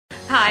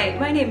Hi,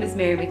 my name is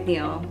Mary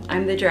McNeil.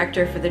 I'm the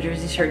director for the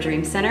Jersey Shore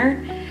Dream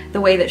Center,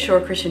 the way that Shore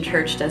Christian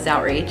Church does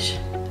outreach.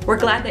 We're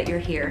glad that you're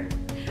here.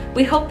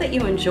 We hope that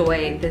you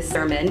enjoy this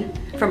sermon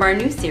from our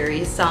new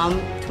series,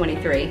 Psalm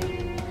 23.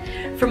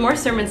 For more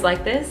sermons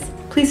like this,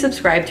 please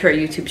subscribe to our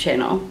YouTube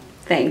channel.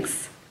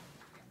 Thanks.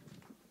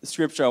 The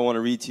scripture I want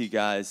to read to you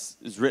guys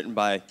is written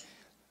by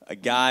a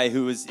guy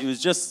who was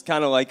just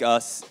kind of like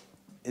us.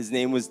 His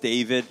name was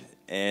David,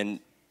 and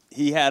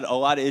he had a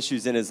lot of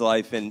issues in his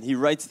life, and he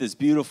writes this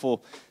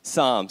beautiful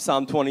psalm,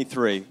 Psalm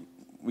 23.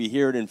 We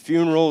hear it in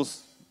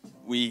funerals.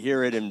 We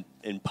hear it in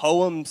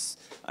poems.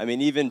 I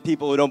mean, even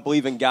people who don't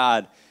believe in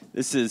God,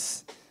 this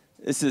is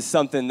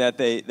something that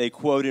they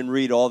quote and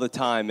read all the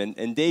time.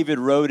 And David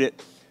wrote it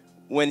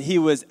when he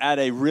was at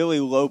a really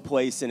low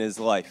place in his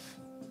life,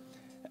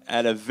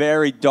 at a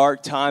very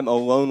dark time, a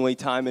lonely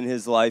time in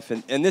his life.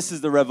 And this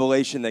is the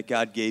revelation that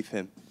God gave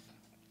him.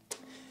 It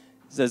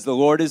says, "The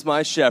Lord is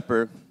my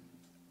shepherd.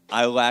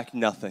 I lack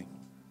nothing."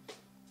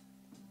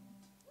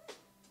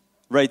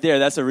 Right there,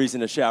 that's a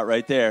reason to shout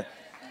right there.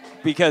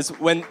 Because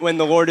when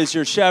the Lord is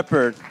your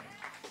shepherd,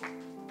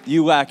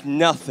 you lack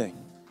nothing.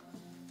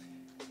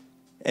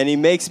 And he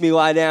makes me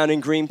lie down in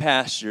green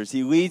pastures.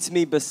 He leads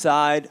me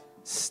beside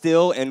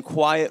still and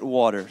quiet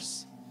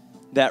waters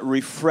that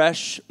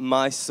refresh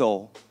my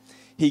soul.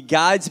 He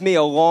guides me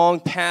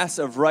along paths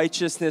of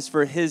righteousness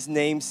for his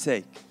name's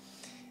sake.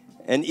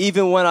 And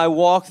even when I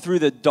walk through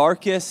the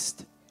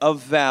darkest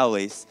of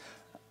valleys,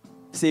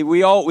 see,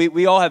 we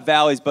all have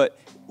valleys, but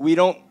we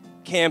don't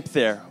camp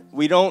there.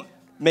 We don't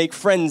make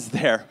friends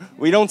there.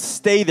 We don't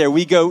stay there.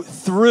 We go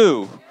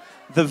through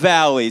the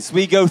valleys.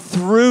 We go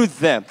through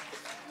them.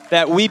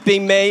 That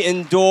weeping may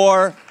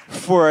endure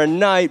for a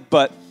night,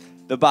 but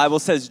the Bible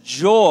says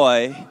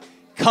joy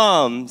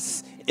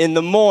comes in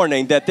the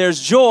morning, that there's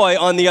joy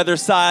on the other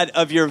side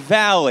of your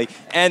valley.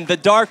 And the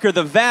darker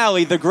the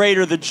valley, the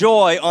greater the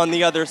joy on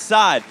the other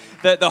side.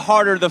 The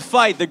harder the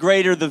fight, the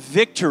greater the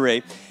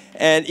victory.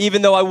 And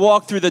even though I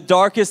walk through the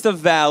darkest of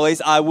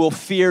valleys, I will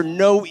fear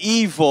no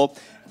evil,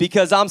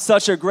 because I'm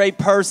such a great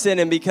person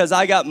and because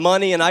I got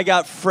money and I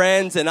got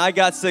friends and I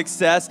got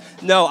success.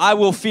 No, I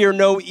will fear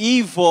no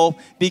evil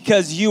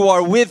because you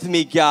are with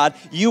me, God.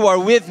 You are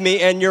with me,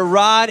 and your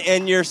rod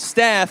and your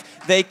staff,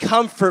 they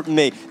comfort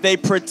me. They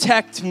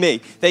protect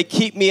me. They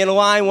keep me in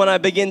line when I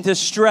begin to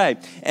stray.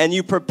 And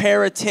you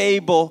prepare a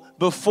table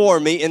before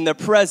me in the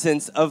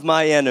presence of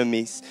my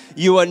enemies.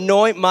 You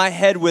anoint my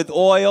head with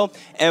oil,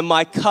 and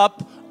my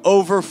cup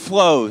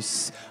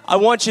overflows. I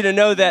want you to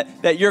know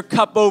that your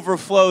cup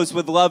overflows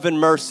with love and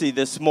mercy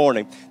this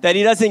morning. That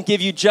he doesn't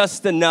give you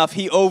just enough.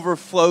 He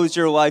overflows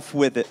your life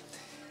with it.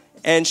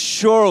 And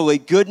surely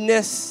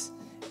goodness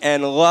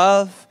and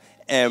love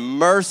and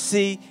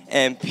mercy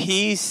and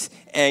peace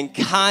and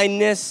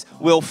kindness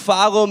will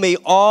follow me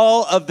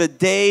all of the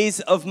days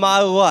of my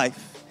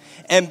life.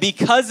 And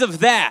because of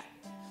that,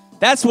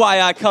 that's why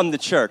I come to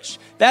church.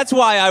 That's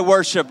why I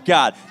worship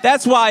God.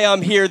 That's why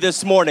I'm here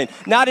this morning.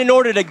 Not in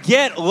order to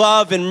get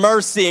love and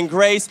mercy and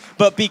grace,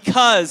 but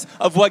because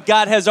of what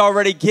God has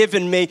already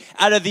given me.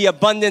 Out of the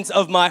abundance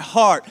of my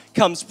heart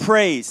comes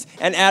praise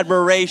and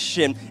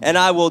admiration, and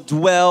I will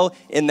dwell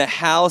in the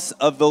house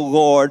of the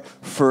Lord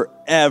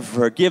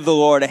forever. Give the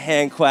Lord a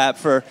hand clap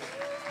for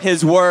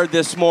his word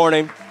this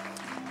morning.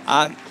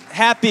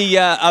 Happy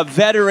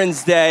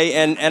Veterans Day,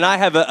 and I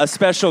have a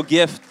special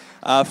gift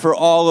for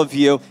all of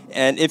you.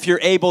 And if you're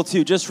able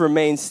to, just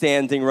remain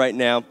standing right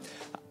now.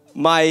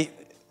 My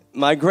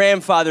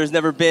grandfather's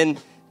never been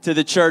to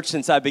the church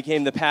since I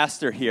became the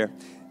pastor here.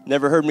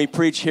 Never heard me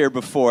preach here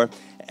before.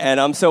 And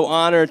I'm so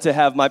honored to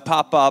have my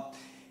pop-up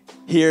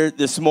here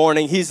this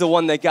morning. He's the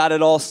one that got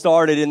it all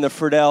started in the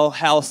Friedel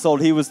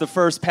household. He was the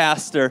first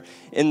pastor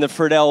in the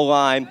Friedel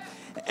line.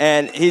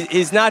 And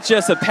he's not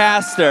just a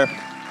pastor,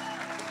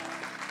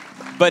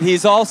 but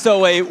he's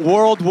also a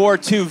World War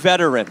II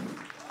veteran.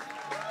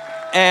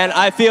 And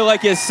I feel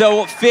like it's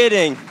so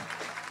fitting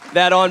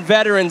that on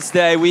Veterans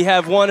Day, we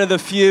have one of the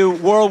few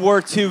World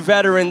War II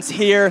veterans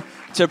here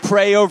to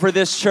pray over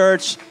this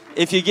church.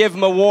 If you give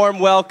him a warm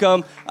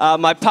welcome,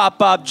 my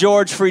pop-up,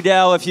 George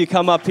Friedel, if you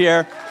come up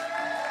here.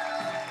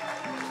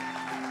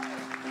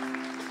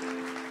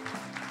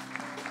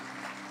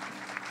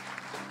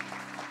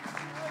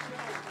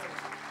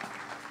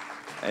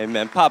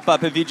 Amen.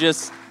 Pop-up, if you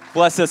just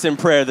bless us in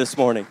prayer this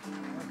morning.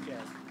 Okay.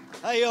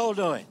 How y'all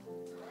doing?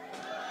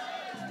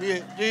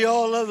 Do you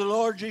all love the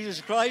Lord Jesus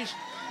Christ?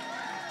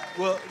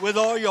 Well, with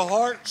all your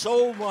heart,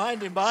 soul,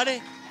 mind, and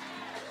body?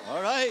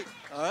 All right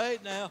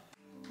now.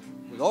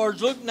 The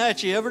Lord's looking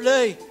at you every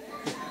day.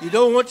 You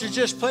don't want to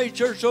just play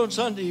church on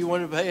Sunday. You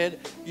want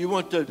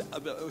to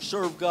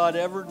serve God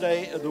every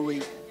day of the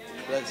week.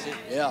 That's it.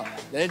 Yeah.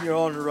 Then you're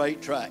on the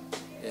right track.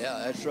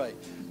 Yeah, that's right.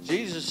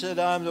 Jesus said,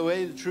 "I'm the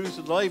way, the truth,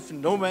 and life,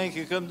 and no man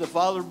can come to the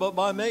Father but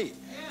by me."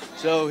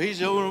 So he's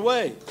the only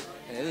way.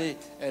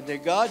 And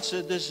then God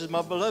said, "This is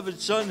my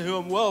beloved Son, who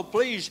I'm well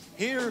pleased.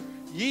 Hear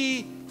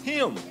ye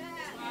him."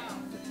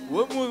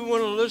 What we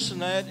want to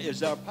listen at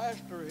is our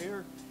pastor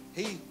here.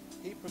 He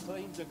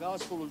proclaims the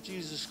gospel of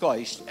Jesus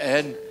Christ.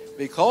 And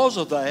because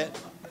of that,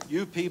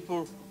 you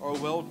people are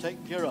well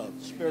taken care of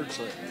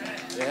spiritually.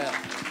 Yeah.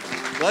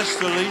 Bless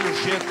the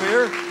leadership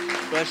here.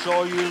 Bless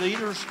all you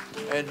leaders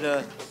and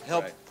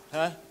help. Right.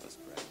 Huh? Let's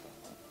pray.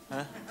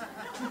 Huh?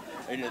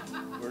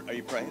 Are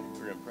you praying?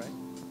 We're going to pray.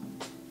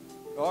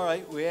 All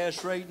right. We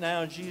ask right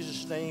now in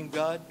Jesus' name,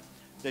 God,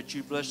 that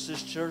you bless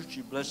this church.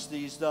 You bless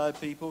these thy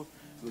people.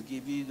 We'll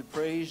give you the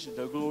praise,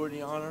 the glory,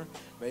 and the honor.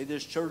 May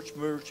this church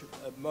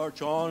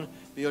march on,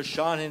 be a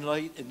shining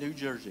light in New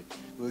Jersey.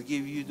 We'll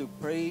give you the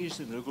praise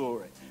and the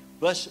glory.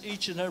 Bless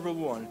each and every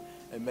one,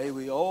 and may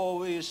we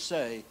always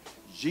say,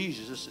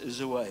 Jesus is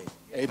the way.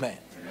 Amen.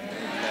 Amen.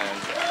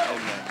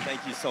 Amen.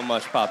 Thank you so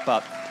much, Pop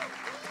Pop.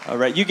 All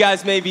right, you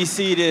guys may be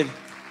seated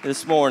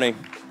this morning.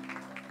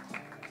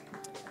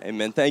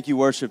 Amen. Thank you,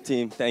 worship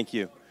team. Thank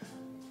you.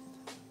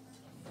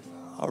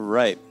 All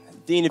right.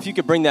 Dean, if you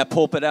could bring that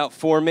pulpit out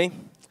for me.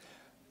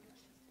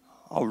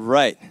 All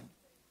right.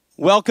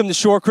 Welcome to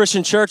Shore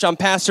Christian Church. I'm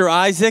Pastor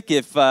Isaac.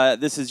 If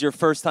this is your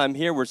first time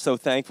here, we're so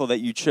thankful that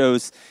you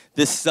chose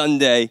this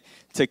Sunday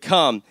to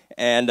come.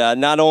 And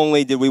not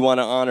only did we want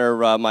to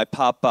honor my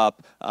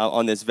pop-up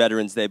on this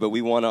Veterans Day, but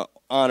we want to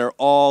honor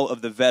all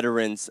of the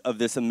veterans of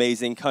this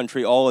amazing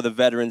country, all of the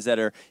veterans that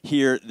are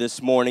here this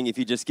morning. If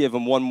you just give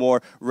them one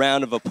more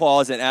round of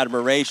applause and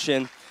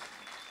admiration.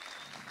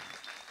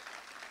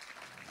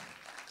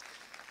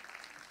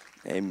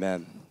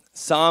 Amen.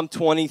 Psalm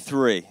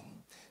 23.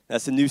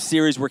 That's a new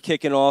series we're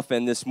kicking off,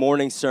 and this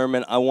morning's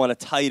sermon I want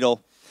to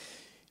title,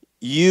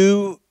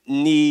 You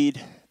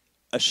Need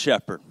a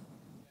Shepherd.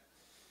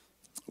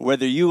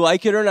 Whether you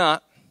like it or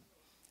not,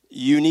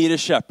 you need a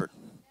shepherd.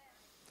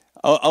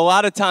 A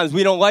lot of times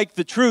we don't like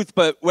the truth,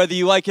 but whether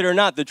you like it or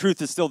not, the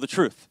truth is still the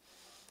truth.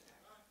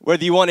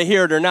 Whether you want to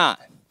hear it or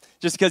not.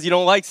 Just because you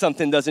don't like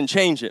something doesn't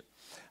change it.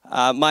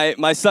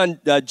 My son,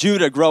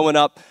 Judah, growing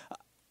up,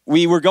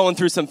 we were going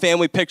through some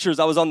family pictures.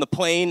 I was on the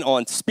plane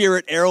on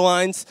Spirit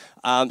Airlines.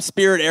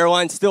 Spirit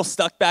Airlines still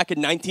stuck back in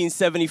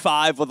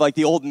 1975 with like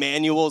the old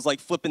manuals,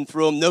 like flipping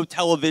through them. No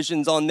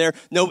televisions on there,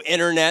 no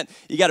internet.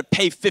 You got to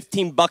pay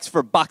 $15 for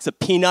a box of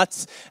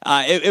peanuts.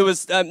 It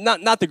was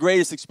not the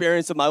greatest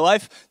experience of my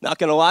life, not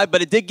going to lie,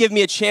 but it did give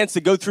me a chance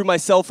to go through my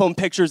cell phone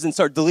pictures and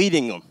start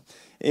deleting them.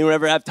 Anyone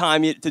ever have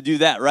time to do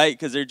that, right?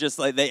 Because they're just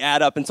like, they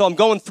add up. And so I'm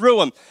going through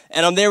them,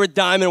 and I'm there with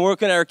Diamond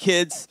working at our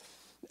kids.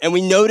 And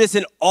we notice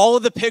in all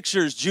of the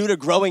pictures, Judah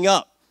growing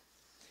up,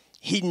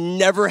 he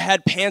never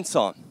had pants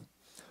on.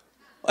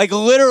 Like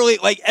literally,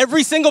 like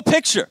every single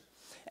picture.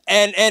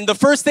 And the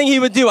first thing he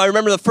would do, I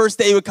remember the first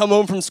day he would come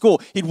home from school,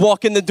 he'd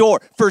walk in the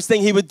door. First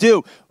thing he would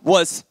do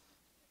was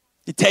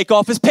he'd take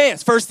off his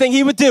pants. First thing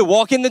he would do,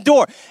 walk in the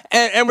door.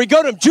 And we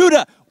go to him,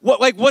 Judah,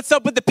 what's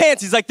up with the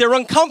pants? He's like, they're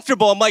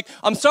uncomfortable. I'm like,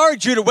 I'm sorry,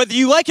 Judah, whether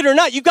you like it or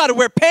not, you got to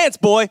wear pants,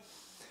 boy.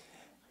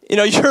 You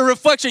know, you're a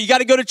reflection. You got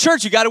to go to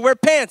church. You got to wear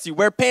pants. You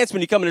wear pants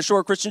when you come into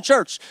Shore Christian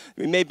Church.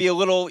 We may be a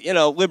little,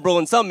 liberal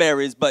in some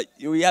areas, but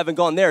we haven't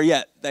gone there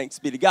yet. Thanks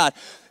be to God.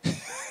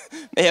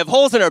 May have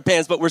holes in our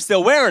pants, but we're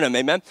still wearing them.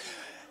 Amen.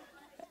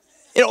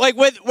 Like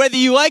whether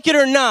you like it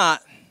or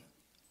not,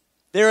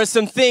 there are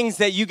some things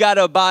that you got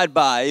to abide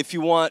by if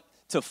you want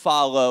to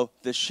follow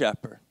the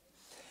shepherd.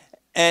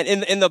 And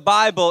in the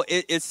Bible,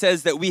 it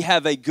says that we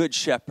have a good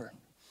shepherd.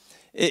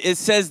 It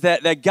says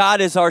that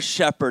God is our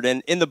shepherd.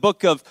 And in the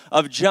book of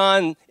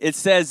John, it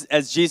says,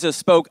 as Jesus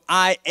spoke,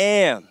 I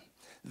am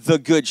the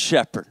good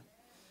shepherd.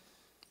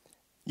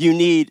 You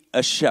need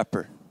a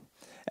shepherd.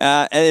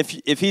 And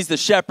if he's the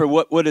shepherd,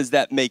 what does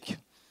that make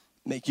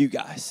you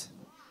guys?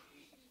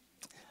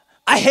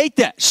 I hate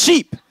that.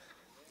 Sheep.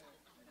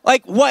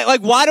 Like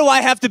why do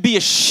I have to be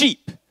a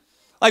sheep?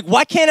 Like,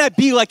 why can't I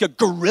be like a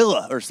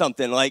gorilla or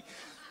something? Like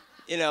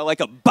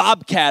a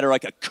bobcat or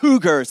like a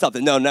cougar or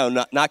something. No,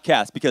 not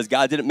cats, because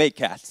God didn't make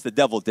cats. The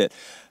devil did.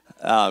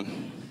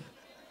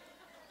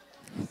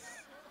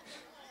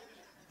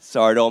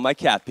 Sorry to all my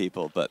cat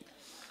people, but,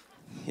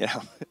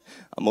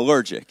 I'm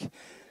allergic.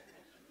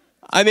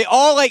 I mean,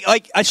 all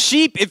like a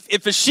sheep,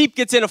 if a sheep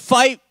gets in a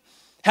fight,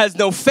 has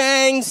no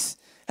fangs,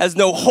 has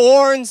no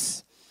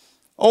horns,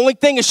 only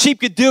thing a sheep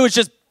could do is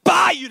just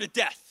baa you to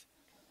death.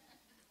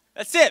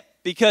 That's it,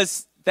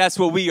 because that's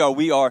what we are.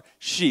 We are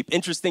sheep.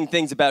 Interesting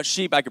things about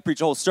sheep. I could preach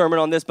a whole sermon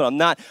on this, but I'm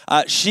not.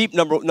 Sheep,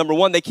 number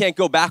one, they can't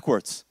go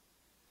backwards.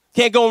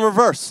 Can't go in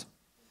reverse.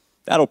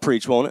 That'll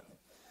preach, won't it?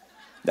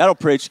 That'll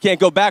preach. Can't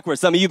go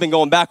backwards. Some of you have been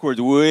going backwards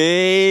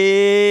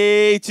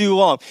way too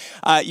long.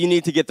 You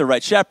need to get the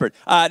right shepherd.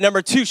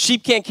 Number two,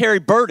 sheep can't carry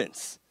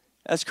burdens.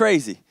 That's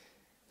crazy.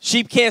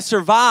 Sheep can't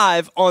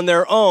survive on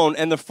their own.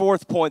 And the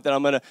fourth point that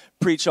I'm going to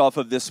preach off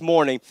of this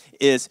morning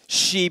is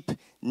sheep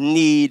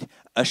need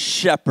a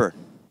shepherd.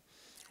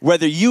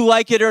 Whether you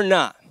like it or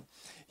not,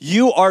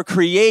 you are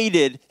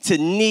created to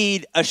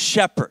need a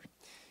shepherd.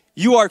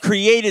 You are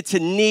created to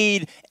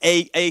need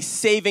a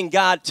saving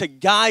God to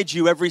guide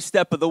you every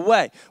step of the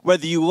way,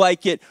 whether you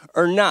like it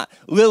or not.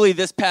 Lily,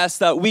 this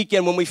past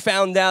weekend, when we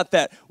found out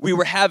that we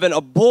were having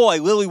a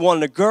boy, Lily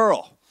wanted a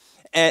girl.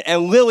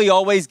 And Lily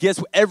always gets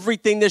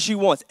everything that she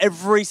wants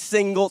every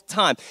single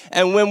time.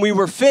 And when we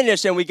were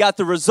finished and we got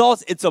the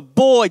results, it's a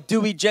boy,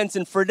 Dewey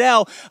Jensen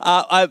Friedel.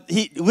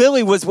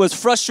 Lily was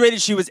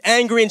frustrated. She was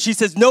angry. And she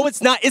says, no,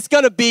 it's not. It's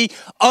going to be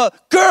a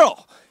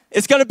girl.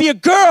 It's going to be a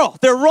girl.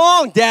 They're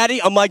wrong,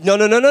 Daddy. I'm like, no.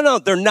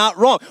 They're not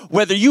wrong.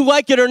 Whether you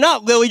like it or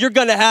not, Lily, you're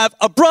going to have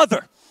a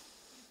brother.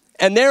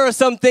 And there are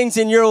some things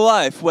in your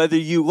life, whether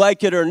you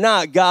like it or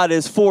not, God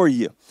is for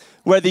you.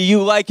 Whether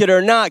you like it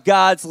or not,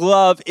 God's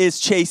love is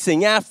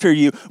chasing after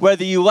you.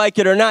 Whether you like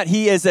it or not,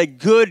 he is a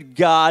good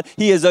God.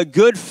 He is a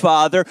good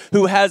Father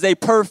who has a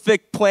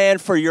perfect plan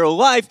for your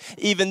life,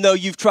 even though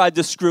you've tried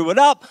to screw it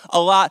up a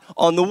lot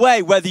on the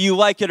way. Whether you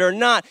like it or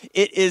not,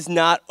 it is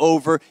not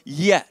over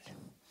yet.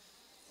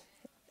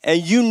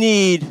 And you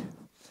need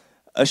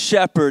a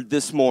shepherd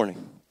this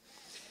morning.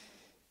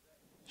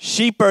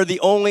 Sheep are the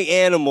only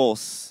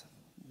animals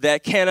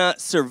that cannot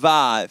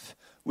survive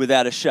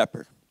without a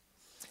shepherd.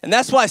 And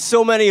that's why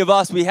so many of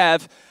us, we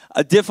have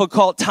a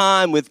difficult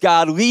time with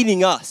God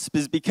leading us,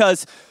 is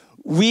because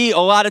we, a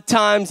lot of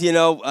times,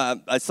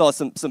 I saw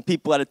some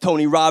people at a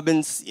Tony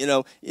Robbins,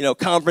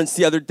 conference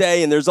the other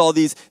day, and there's all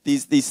these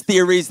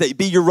theories that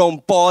be your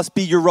own boss,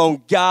 be your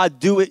own God,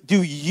 do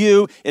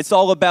you. It's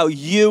all about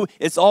you.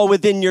 It's all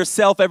within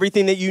yourself.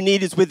 Everything that you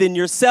need is within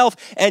yourself.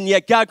 And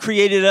yet God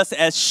created us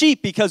as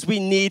sheep because we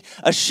need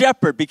a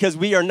shepherd, because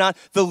we are not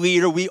the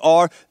leader, we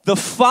are the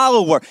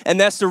follower. And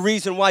that's the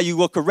reason why you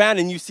look around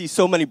and you see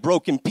so many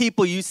broken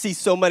people. You see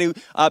so many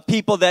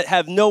people that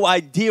have no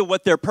idea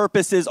what their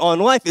purpose is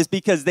on life, is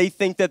because they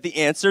think that the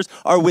answers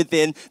are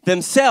within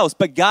themselves.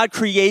 But God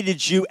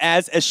created you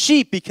as a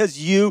sheep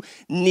because you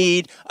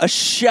need a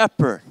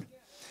shepherd.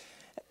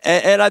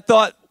 And I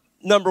thought,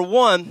 number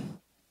one,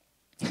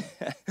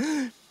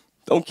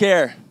 don't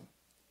care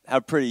how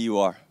pretty you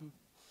are.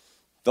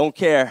 Don't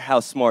care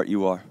how smart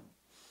you are.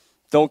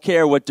 Don't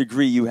care what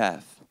degree you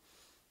have.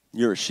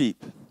 You're a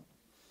sheep.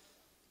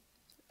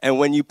 And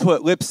when you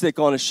put lipstick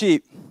on a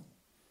sheep,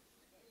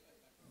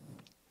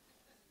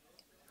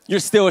 you're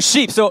still a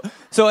sheep. So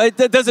it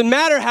doesn't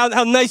matter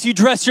how nice you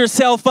dress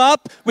yourself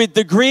up with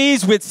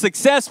degrees, with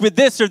success, with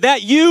this or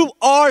that. You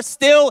are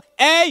still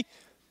a...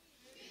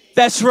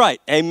 That's right.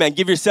 Amen.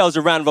 Give yourselves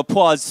a round of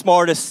applause.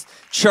 Smartest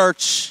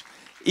church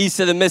east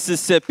of the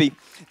Mississippi.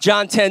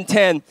 John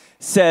 10:10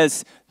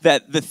 says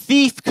that the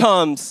thief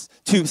comes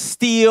to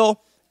steal,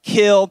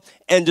 kill,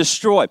 and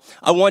destroy.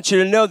 I want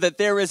you to know that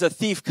there is a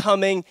thief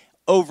coming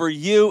over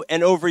you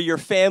and over your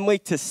family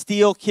to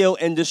steal, kill,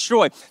 and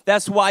destroy.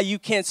 That's why you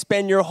can't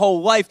spend your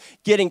whole life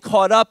getting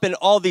caught up in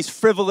all these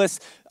frivolous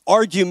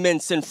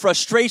arguments and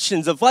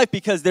frustrations of life,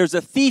 because there's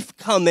a thief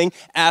coming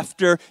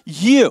after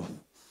you.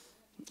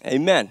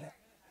 Amen.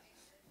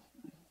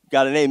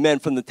 Got an amen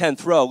from the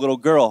 10th row, little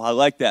girl. I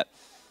like that.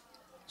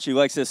 She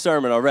likes this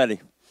sermon already.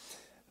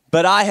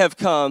 But I have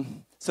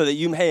come so that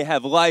you may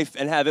have life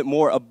and have it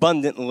more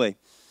abundantly.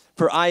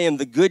 For I am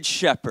the good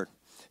shepherd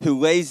who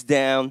lays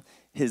down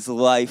his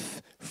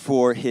life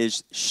for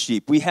his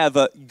sheep. We have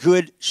a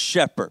good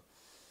shepherd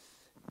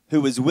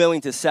who is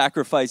willing to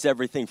sacrifice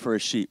everything for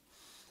his sheep.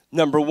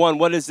 Number one,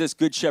 what does this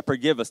good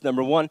shepherd give us?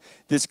 Number one,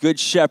 this good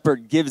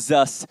shepherd gives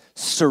us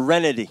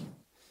serenity,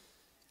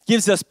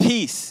 gives us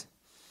peace.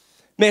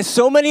 Man,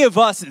 so many of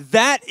us,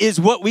 that is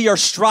what we are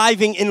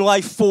striving in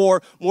life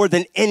for more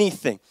than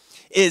anything,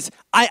 is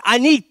I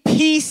need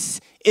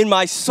peace in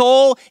my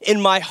soul, in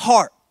my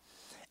heart.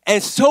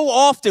 And so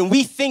often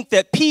we think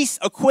that peace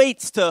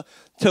equates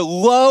to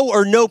low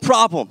or no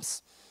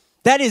problems.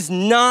 That is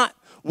not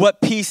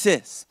what peace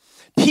is.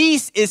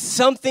 Peace is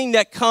something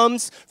that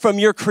comes from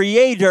your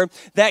Creator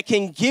that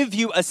can give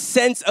you a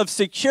sense of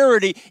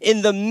security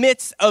in the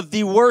midst of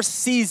the worst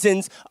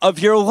seasons of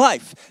your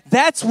life.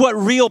 That's what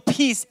real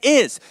peace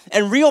is.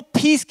 And real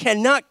peace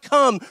cannot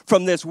come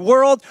from this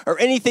world or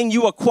anything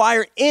you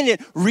acquire in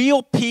it.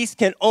 Real peace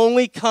can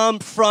only come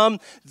from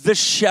the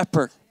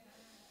shepherd.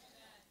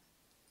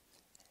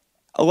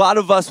 A lot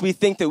of us, we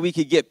think that we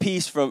could get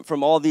peace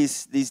from all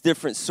these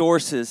different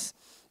sources.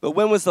 But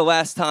when was the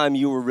last time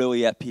you were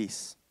really at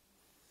peace?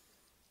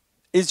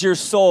 Is your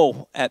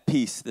soul at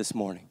peace this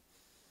morning?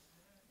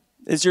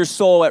 Is your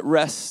soul at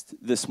rest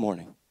this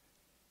morning?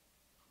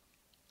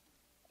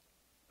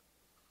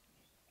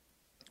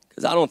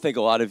 Because I don't think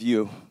a lot of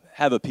you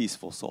have a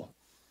peaceful soul.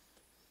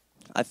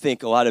 I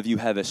think a lot of you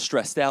have a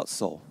stressed out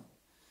soul.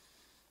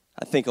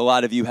 I think a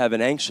lot of you have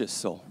an anxious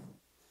soul.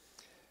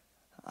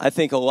 I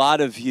think a lot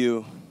of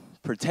you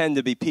pretend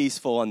to be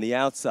peaceful on the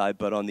outside,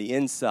 but on the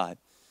inside,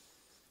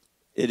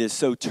 it is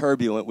so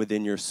turbulent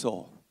within your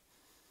soul.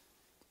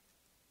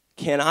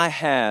 Can I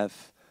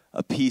have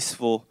a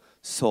peaceful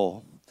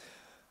soul?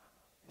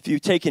 If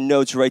you've taken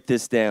notes, write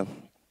this down.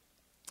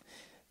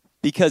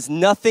 Because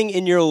nothing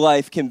in your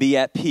life can be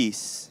at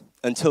peace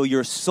until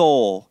your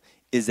soul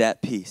is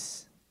at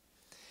peace.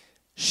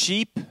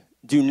 Sheep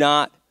do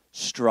not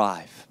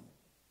strive.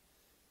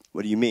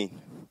 What do you mean?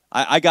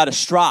 I got to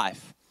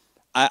strive.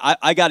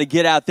 I got to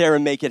get out there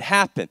and make it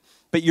happen.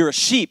 But you're a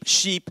sheep.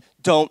 Sheep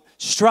don't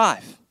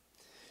strive.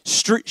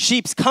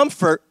 Sheep's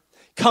comfort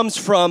comes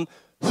from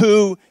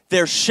who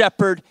their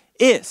shepherd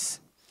is.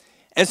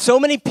 And so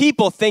many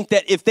people think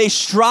that if they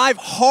strive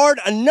hard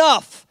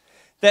enough,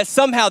 that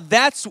somehow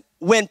that's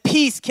when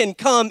peace can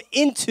come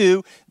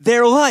into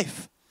their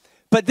life.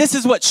 But this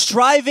is what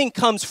striving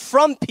comes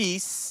from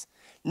peace,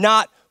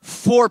 not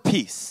for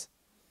peace.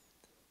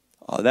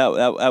 Oh,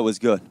 that was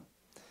good.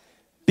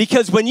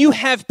 Because when you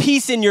have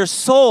peace in your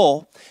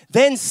soul,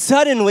 then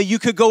suddenly you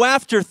could go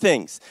after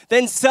things.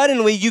 Then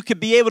suddenly you could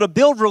be able to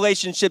build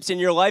relationships in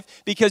your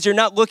life because you're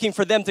not looking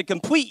for them to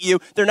complete you.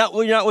 You're not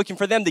looking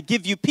for them to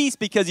give you peace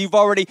because you've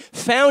already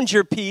found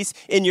your peace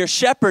in your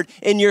shepherd,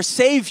 in your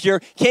Savior.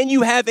 Can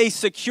you have a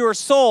secure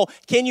soul?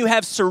 Can you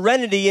have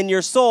serenity in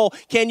your soul?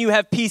 Can you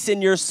have peace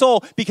in your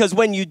soul? Because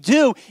when you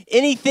do,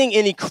 anything,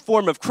 any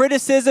form of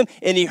criticism,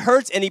 any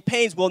hurts, any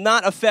pains will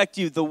not affect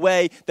you the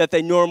way that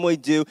they normally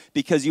do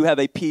because you have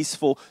a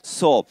peaceful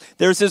soul.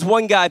 There's this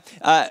one guy,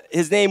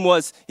 his name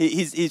was,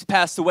 he's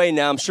passed away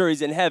now, I'm sure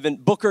he's in heaven,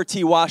 Booker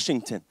T.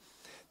 Washington.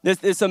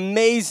 This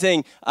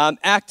amazing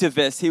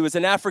activist. He was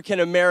an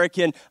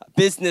African-American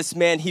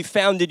businessman. He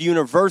founded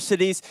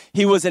universities.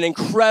 He was an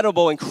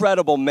incredible,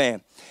 incredible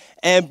man.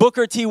 And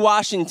Booker T.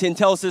 Washington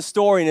tells his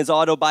story in his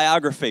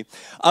autobiography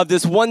of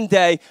this one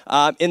day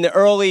in the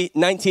early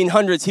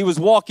 1900s. He was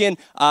walking,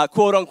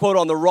 quote unquote,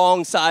 on the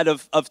wrong side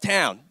of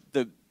town,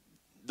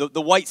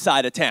 the white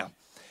side of town.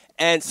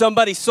 And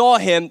somebody saw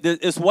him,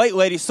 this white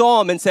lady saw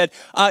him and said,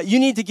 you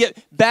need to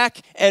get back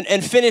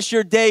and finish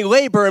your day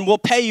labor and we'll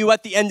pay you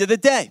at the end of the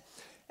day.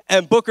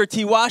 And Booker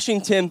T.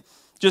 Washington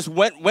just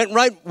went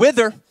right with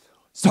her,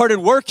 started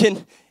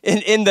working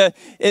in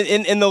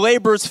the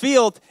laborer's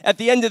field. At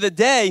the end of the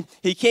day,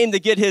 he came to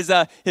get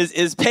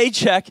his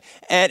paycheck,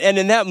 and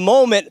in that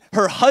moment,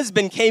 her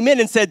husband came in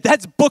and said,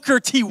 "That's Booker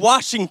T.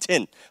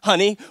 Washington,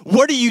 honey.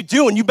 What are you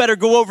doing? You better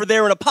go over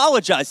there and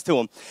apologize to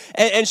him."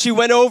 And she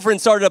went over and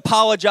started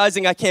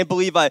apologizing. "I can't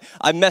believe I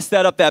messed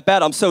that up that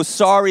bad. I'm so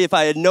sorry. If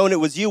I had known it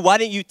was you, why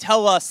didn't you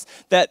tell us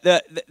that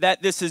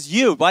this is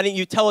you? Why didn't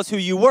you tell us who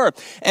you were?"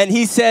 And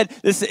he said,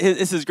 this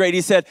is great.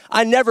 He said,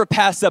 "I never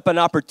passed up an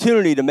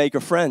opportunity to make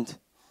a friend."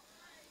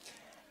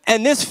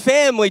 And this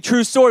family,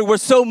 true story, were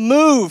so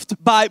moved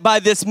by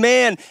this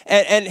man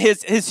and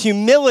his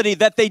humility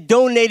that they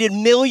donated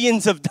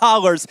millions of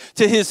dollars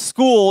to his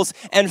schools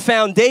and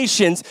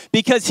foundations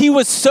because he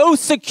was so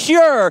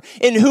secure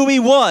in who he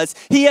was.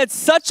 He had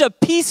such a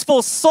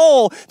peaceful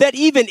soul that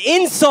even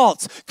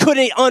insults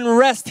couldn't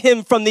unrest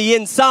him from the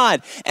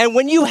inside. And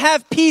when you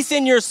have peace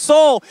in your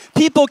soul,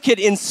 people could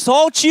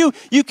insult you.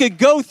 You could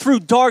go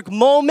through dark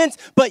moments,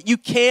 but you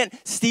can't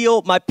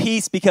steal my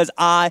peace because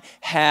I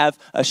have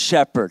a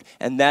shepherd.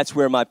 And that's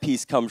where my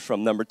peace comes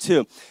from. Number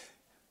two,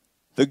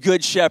 the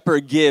good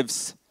shepherd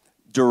gives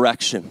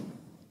direction.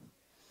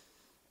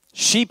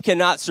 Sheep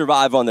cannot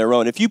survive on their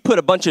own. If you put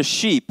a bunch of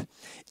sheep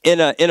in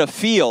a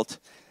field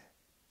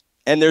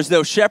and there's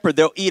no shepherd,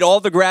 they'll eat all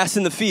the grass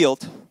in the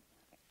field,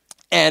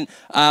 and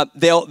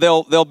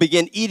they'll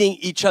begin eating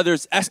each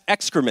other's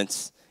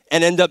excrements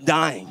and end up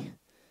dying.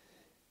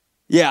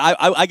 Yeah,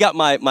 I got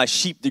my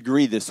sheep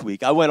degree this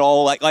week. I went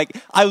all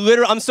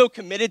I'm so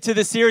committed to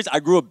this series. I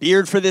grew a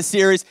beard for this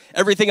series.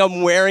 Everything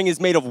I'm wearing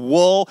is made of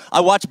wool. I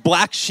watched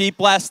Black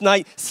Sheep last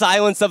night,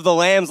 Silence of the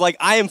Lambs.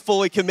 I am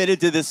fully committed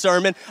to this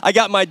sermon. I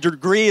got my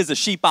degree as a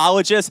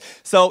sheepologist.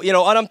 So,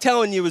 what I'm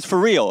telling you is for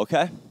real,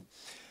 okay?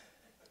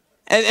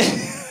 And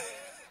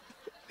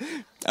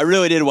I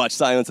really did watch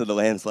Silence of the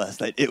Lambs last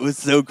night. It was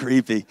so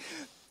creepy.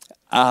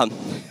 Where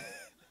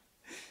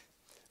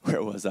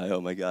was I?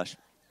 Oh my gosh.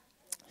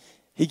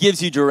 He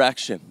gives you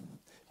direction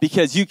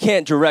because you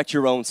can't direct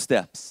your own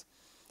steps.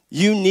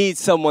 You need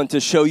someone to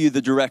show you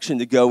the direction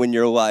to go in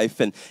your life,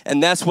 and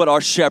that's what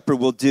our shepherd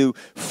will do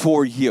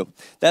for you.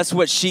 That's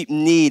what sheep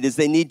need, is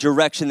they need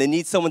direction. They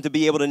need someone to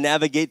be able to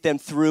navigate them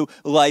through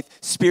life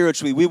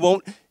spiritually. We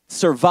won't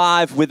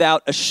survive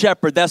without a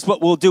shepherd. That's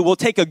what we'll do. We'll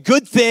take a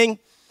good thing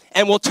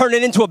and we'll turn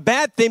it into a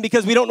bad thing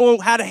because we don't know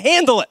how to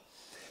handle it.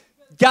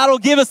 God will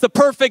give us the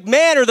perfect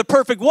man or the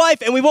perfect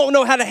wife, and we won't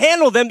know how to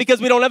handle them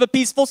because we don't have a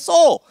peaceful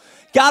soul.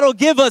 God will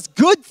give us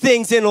good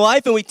things in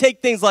life, and we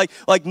take things like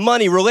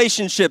money,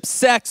 relationships,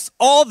 sex,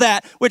 all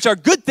that, which are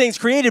good things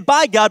created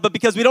by God, but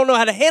because we don't know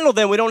how to handle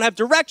them, we don't have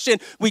direction,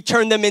 we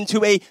turn them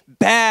into a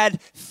bad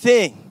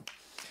thing.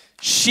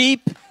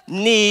 Sheep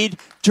need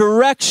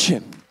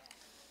direction.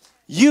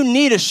 You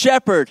need a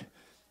shepherd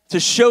to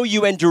show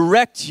you and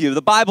direct you.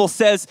 The Bible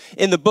says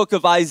in the book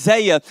of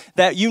Isaiah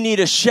that you need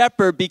a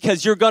shepherd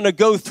because you're going to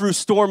go through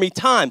stormy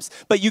times.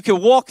 But you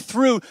can walk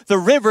through the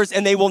rivers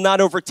and they will not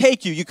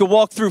overtake you. You can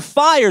walk through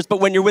fires, but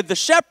when you're with the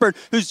shepherd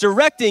who's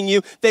directing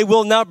you, they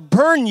will not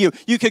burn you.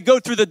 You could go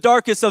through the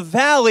darkest of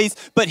valleys,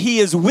 but he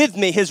is with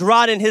me. His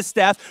rod and his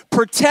staff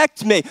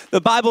protect me.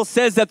 The Bible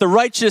says that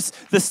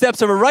the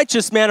steps of a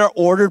righteous man are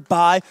ordered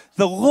by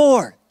the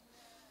Lord.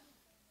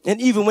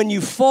 And even when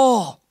you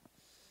fall,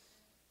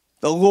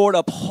 the Lord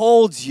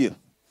upholds you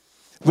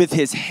with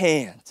his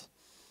hand.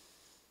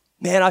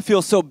 Man, I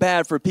feel so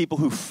bad for people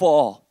who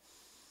fall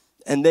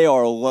and they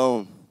are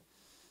alone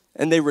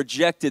and they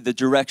rejected the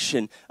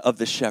direction of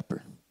the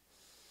shepherd.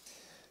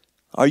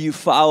 Are you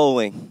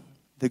following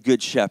the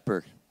Good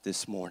Shepherd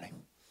this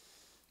morning?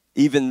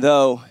 Even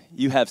though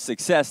you have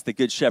success, the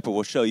Good Shepherd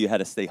will show you how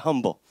to stay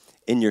humble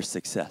in your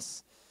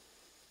success.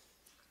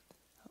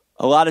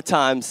 A lot of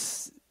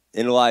times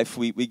in life,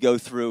 we go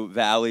through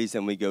valleys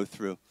and we go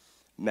through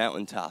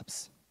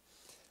mountaintops.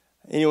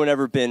 Anyone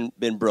ever been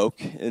broke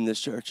in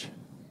this church?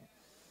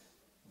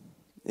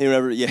 Anyone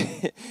ever? Yeah.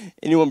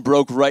 Anyone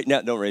broke right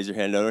now? Don't raise your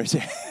hand. Don't raise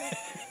your hand.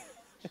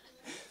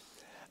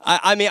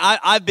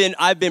 I've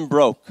been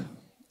broke.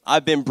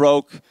 I've been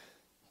broke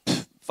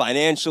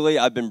financially.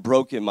 I've been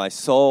broke in my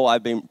soul.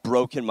 I've been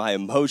broke in my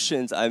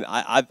emotions.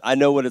 I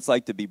know what it's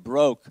like to be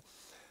broke.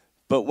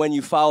 But when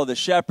you follow the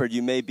shepherd,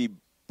 you may be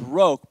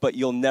broke, but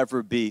you'll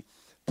never be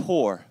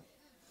poor.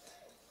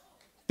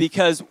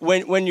 Because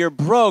when you're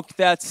broke,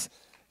 that's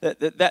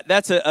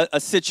a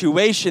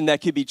situation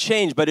that could be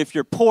changed. But if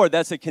you're poor,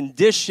 that's a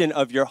condition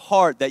of your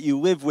heart that you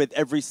live with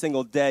every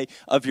single day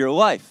of your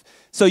life.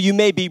 So you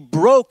may be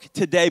broke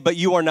today, but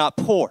you are not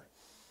poor.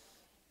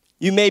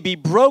 You may be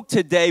broke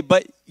today,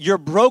 but your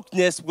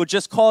brokenness will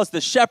just cause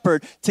the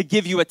shepherd to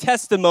give you a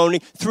testimony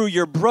through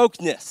your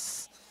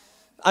brokenness.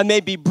 I may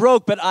be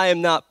broke, but I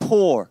am not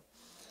poor.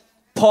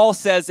 Paul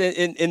says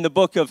in the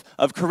book of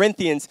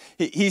Corinthians,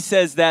 he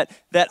says that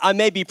I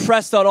may be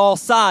pressed on all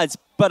sides,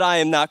 but I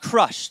am not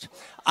crushed.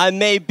 I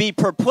may be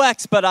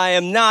perplexed, but I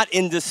am not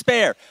in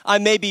despair. I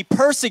may be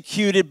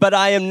persecuted, but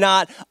I am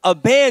not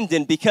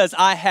abandoned, because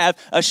I have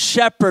a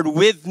shepherd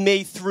with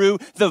me through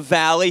the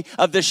valley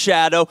of the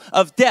shadow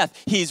of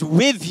death. He's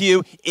with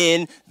you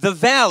in the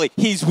valley.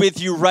 He's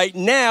with you right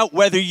now,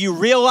 whether you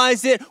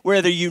realize it,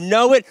 whether you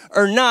know it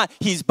or not.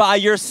 He's by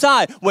your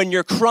side. When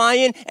you're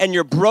crying and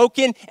you're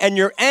broken and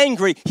you're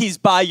angry, he's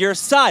by your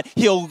side.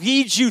 He'll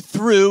lead you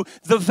through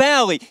the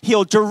valley.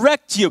 He'll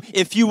direct you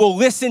if you will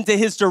listen to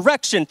his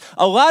direction.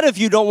 A lot of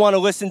you don't want to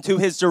listen to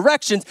his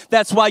directions.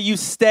 That's why you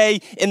stay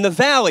in the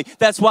valley.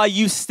 That's why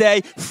you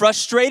stay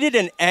frustrated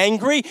and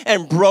angry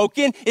and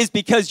broken, is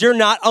because you're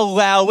not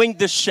allowing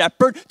the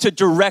shepherd to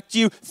direct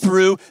you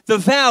through the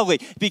valley.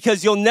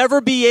 Because you'll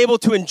never be able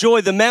to enjoy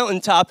the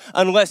mountaintop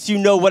unless you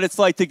know what it's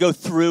like to go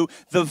through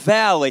the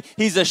valley.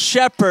 He's a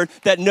shepherd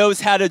that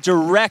knows how to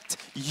direct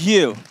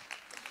you.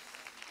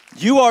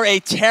 You are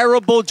a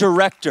terrible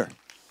director.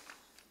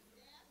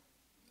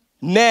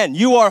 Men,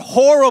 you are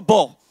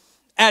horrible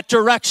at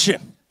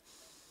direction.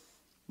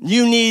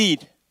 You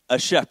need a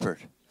shepherd.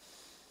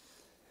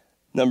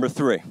 Number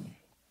 3.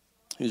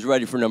 Who's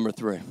ready for number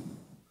 3?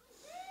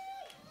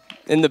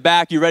 In the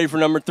back, you ready for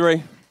number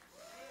 3?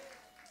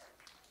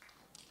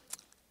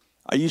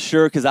 Are you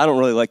sure? Because I don't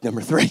really like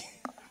number 3.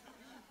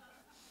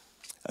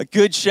 A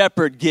good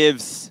shepherd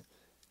gives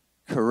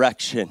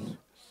correction.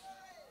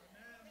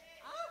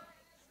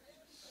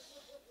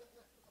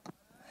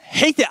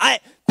 Hate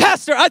that.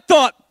 Pastor, I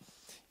thought,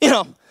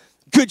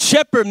 good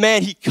shepherd,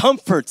 man, he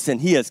comforts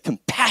and he has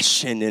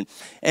compassion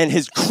and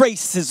his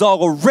grace is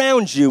all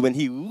around you and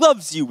he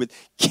loves you with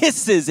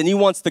kisses and he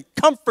wants to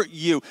comfort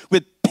you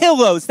with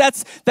pillows.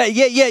 That's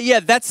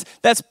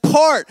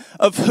part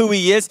of who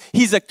he is.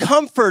 He's a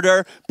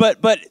comforter, but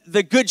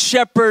the good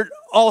shepherd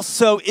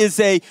also is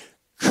a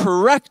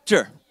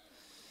corrector.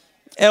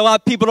 And a lot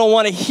of people don't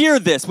want to hear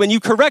this. When you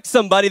correct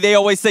somebody, they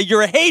always say,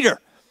 you're a hater.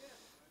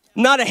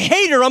 I'm not a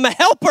hater, I'm a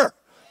helper.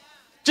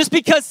 Just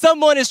because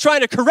someone is trying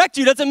to correct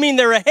you doesn't mean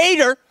they're a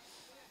hater.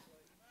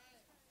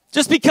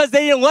 Just because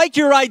they didn't like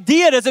your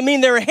idea doesn't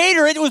mean they're a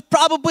hater. It was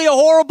probably a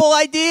horrible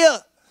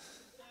idea.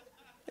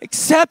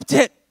 Accept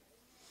it.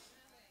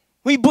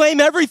 We blame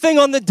everything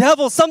on the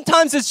devil.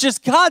 Sometimes it's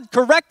just God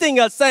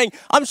correcting us, saying,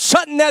 I'm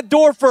shutting that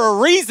door for a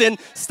reason.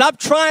 Stop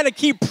trying to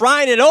keep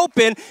prying it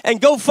open and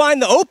go find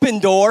the open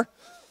door.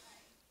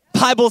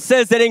 Bible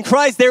says that in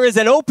Christ there is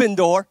an open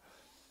door.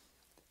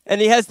 And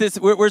he has this,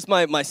 where's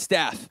my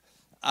staff?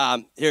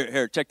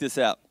 Here, check this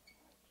out.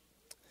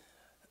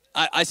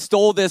 I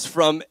stole this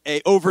from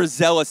an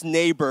overzealous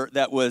neighbor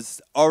that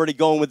was already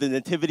going with the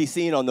nativity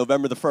scene on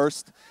November the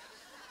 1st.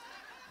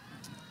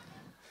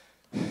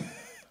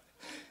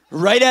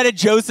 Right out of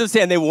Joseph's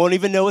hand, they won't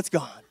even know it's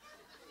gone.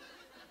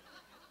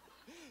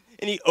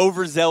 Any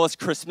overzealous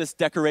Christmas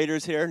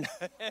decorators here?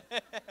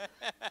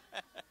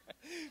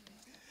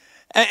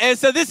 and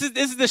so this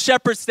is the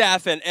shepherd's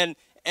staff, and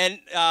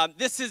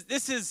this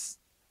is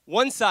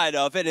one side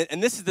of it,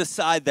 and this is the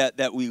side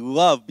that we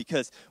love,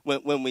 because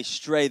when we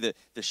stray, the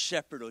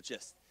shepherd will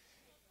just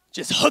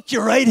hook you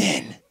right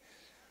in.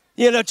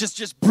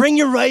 Just bring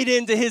you right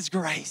into his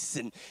grace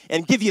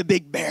and give you a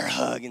big bear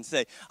hug and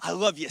say, I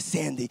love you,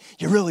 Sandy.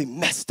 You really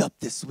messed up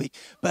this week,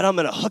 but I'm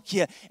going to hook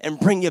you and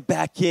bring you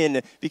back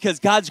in, because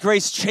God's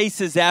grace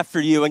chases after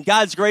you, and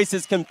God's grace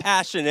is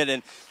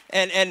compassionate,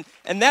 and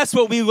that's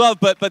what we love,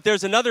 but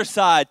there's another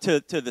side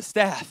to the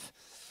staff.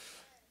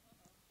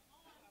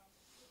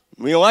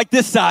 We don't like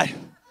this side,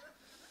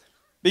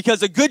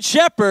 because a good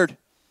shepherd,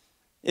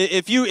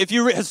 if you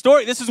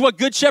historically, this is what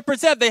good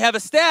shepherds have. They have a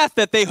staff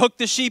that they hook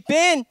the sheep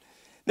in.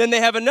 Then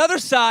they have another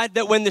side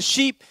that when the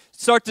sheep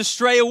start to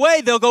stray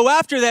away, they'll go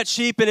after that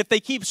sheep. And if they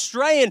keep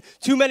straying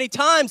too many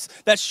times,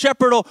 that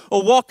shepherd will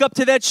walk up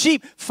to that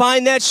sheep,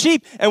 find that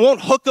sheep, and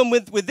won't hook them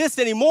with this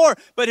anymore,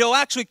 but he'll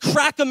actually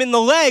crack them in the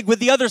leg with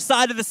the other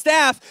side of the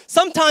staff,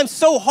 sometimes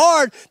so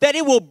hard that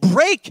it will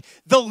break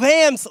the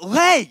lamb's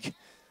leg.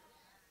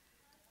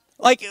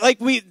 Like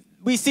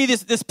we see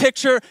this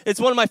picture. It's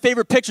one of my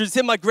favorite pictures. It's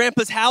in my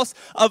grandpa's house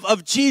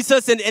of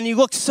Jesus, and he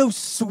looks so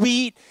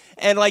sweet,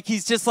 and like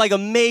he's just like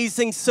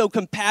amazing, so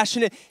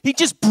compassionate. He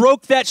just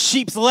broke that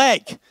sheep's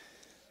leg.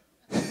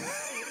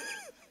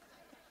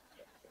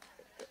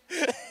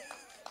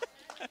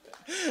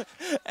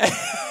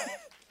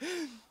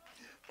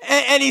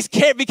 and he's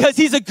cared because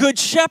he's a good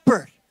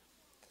shepherd.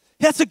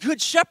 That's a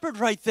good shepherd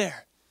right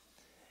there.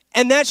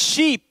 And that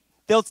sheep,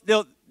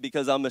 they'll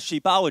because I'm a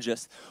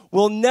sheepologist,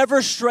 will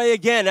never stray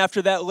again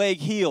after that leg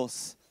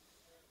heals.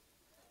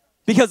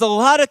 Because a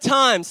lot of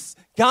times,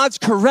 God's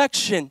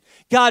correction,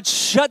 God's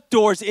shut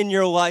doors in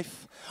your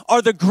life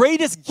are the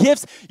greatest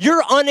gifts.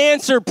 Your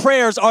unanswered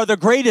prayers are the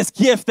greatest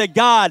gift that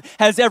God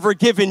has ever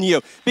given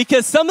you.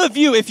 Because some of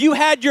you, if you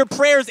had your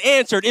prayers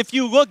answered, if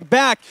you look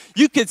back,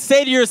 you could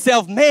say to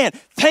yourself, man,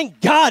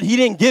 thank God he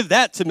didn't give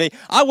that to me.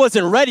 I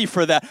wasn't ready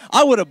for that.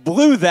 I would have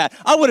blew that.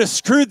 I would have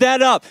screwed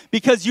that up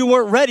because you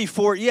weren't ready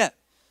for it yet.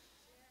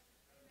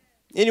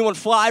 Anyone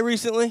fly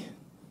recently?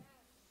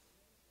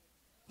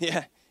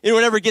 Yeah.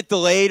 Anyone ever get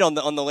delayed on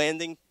the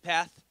landing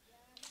path?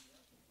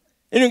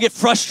 Anyone get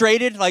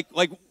frustrated? Like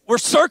we're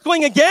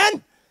circling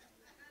again?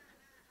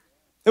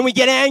 And we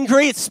get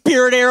angry at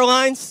Spirit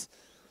Airlines.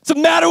 What's the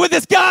matter with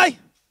this guy?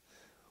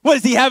 What,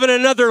 is he having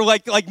another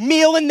like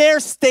meal in there?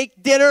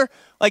 Steak dinner?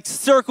 Like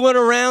circling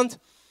around?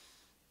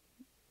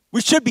 We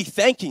should be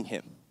thanking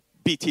him,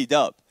 BT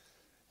Dub.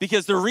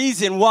 Because the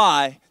reason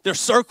why they're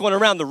circling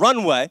around the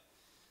runway,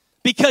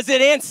 because it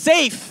ain't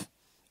safe.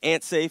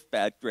 Ain't safe,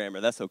 bad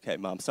grammar. That's okay,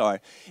 Mom, sorry.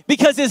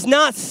 Because it's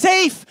not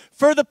safe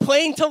for the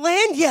plane to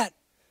land yet.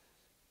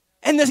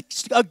 And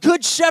a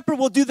good shepherd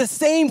will do the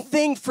same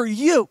thing for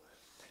you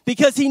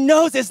because he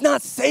knows it's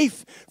not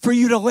safe for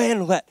you to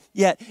land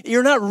yet.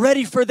 You're not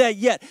ready for that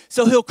yet.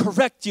 So he'll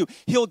correct you.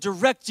 He'll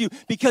direct you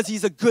because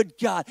he's a good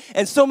God.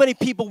 And so many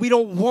people, we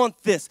don't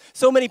want this.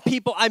 So many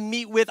people I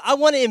meet with, I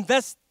want to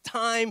invest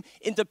time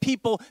into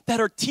people that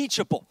are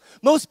teachable.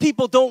 Most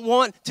people don't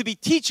want to be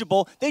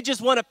teachable. They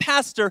just want a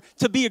pastor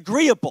to be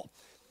agreeable.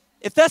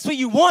 If that's what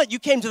you want, you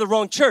came to the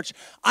wrong church.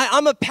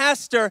 I'm a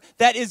pastor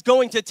that is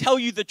going to tell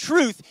you the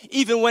truth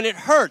even when it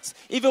hurts,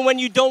 even when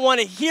you don't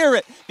want to hear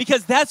it,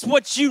 because that's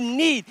what you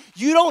need.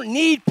 You don't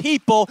need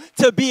people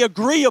to be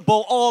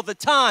agreeable all the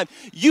time.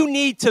 You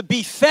need to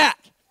be fat.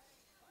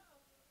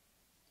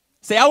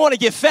 Say, I want to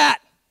get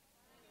fat.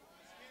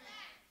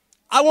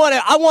 I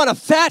want a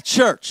fat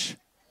church.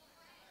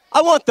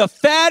 I want the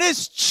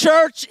fattest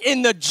church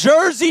in the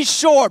Jersey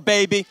Shore,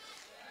 baby.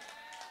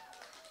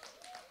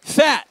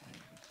 Fat.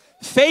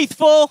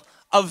 Faithful,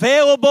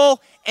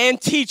 available, and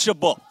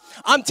teachable.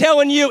 I'm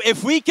telling you,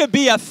 if we could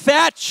be a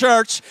fat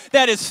church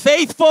that is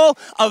faithful,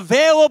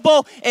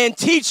 available, and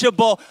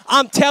teachable,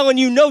 I'm telling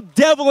you, no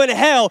devil in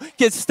hell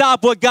can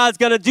stop what God's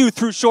going to do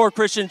through Shore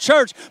Christian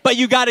Church, but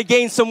you got to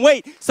gain some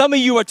weight. Some of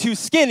you are too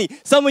skinny.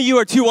 Some of you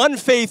are too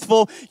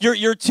unfaithful.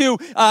 You're too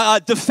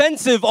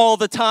defensive all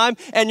the time,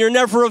 and you're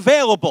never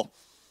available.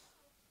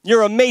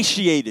 You're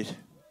emaciated.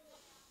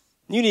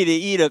 You need to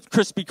eat a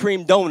Krispy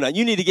Kreme donut.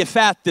 You need to get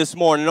fat this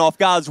morning off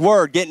God's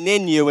word getting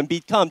in you and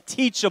become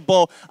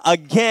teachable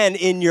again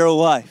in your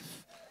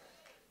life.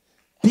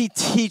 Be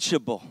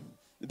teachable.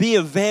 Be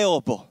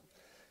available.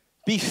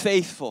 Be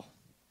faithful.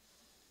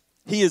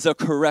 He is a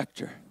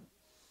corrector.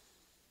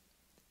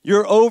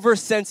 Your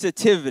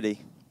oversensitivity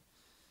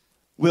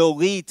will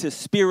lead to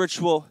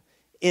spiritual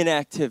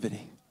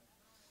inactivity.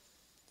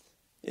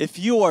 If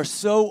you are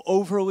so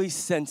overly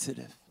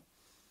sensitive,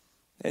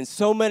 and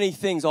so many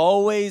things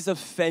always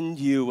offend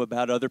you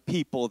about other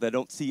people that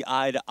don't see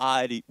eye to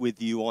eye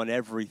with you on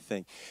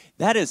everything.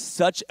 That is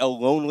such a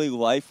lonely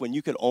life when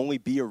you can only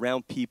be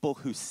around people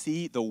who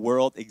see the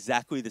world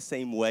exactly the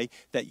same way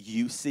that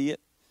you see it.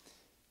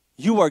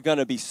 You are going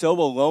to be so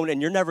alone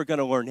and you're never going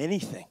to learn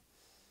anything.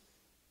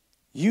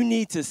 You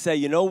need to say,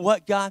 you know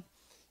what, God?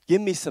 Give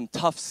me some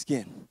tough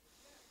skin.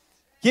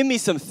 Give me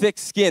some thick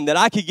skin that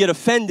I could get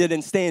offended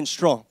and stand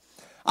strong.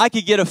 I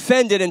could get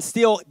offended and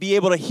still be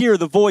able to hear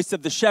the voice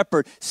of the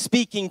shepherd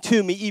speaking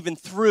to me even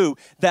through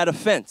that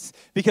offense.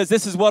 Because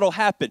this is what will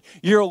happen.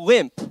 Your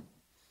limp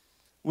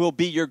will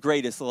be your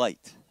greatest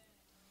light.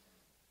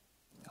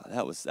 Oh,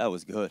 that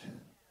was good.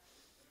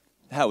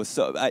 That was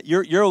so.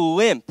 Your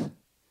limp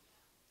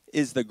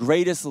is the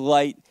greatest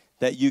light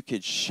that you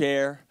could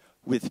share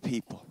with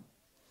people.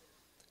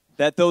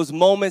 That those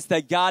moments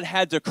that God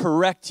had to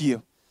correct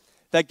you,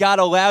 that God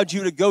allowed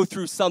you to go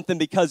through something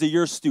because of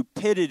your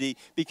stupidity,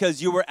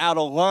 because you were out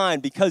of line,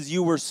 because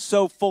you were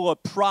so full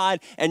of pride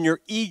and your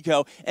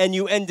ego, and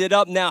you ended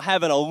up now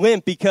having a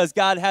limp because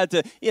God had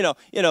to,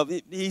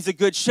 he's a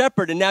good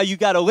shepherd, and now you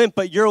got a limp,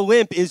 but your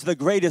limp is the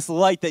greatest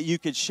light that you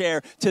could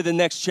share to the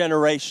next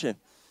generation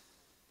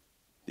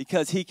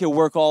because he can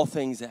work all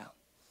things out.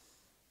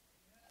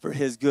 for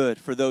his good,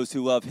 for those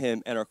who love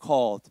him and are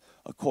called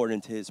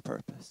according to his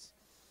purpose.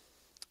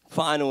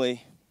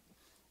 Finally,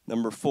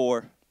 number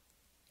 4.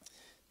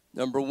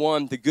 Number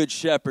 1, the good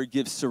shepherd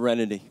gives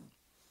serenity.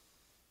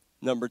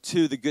 Number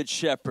 2, the good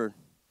shepherd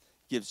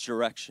gives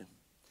direction.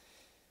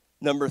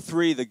 Number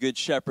 3, the good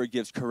shepherd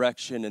gives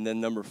correction. And then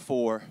number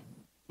 4,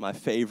 my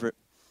favorite,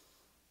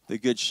 the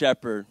good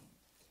shepherd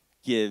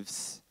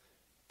gives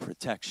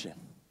protection.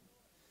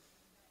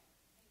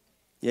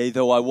 Yea,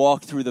 though I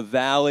walk through the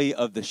valley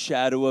of the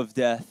shadow of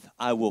death,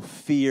 I will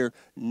fear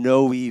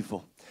no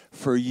evil,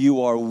 for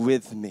you are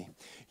with me.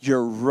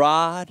 Your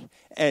rod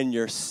and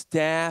your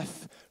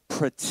staff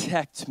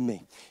protect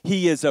me.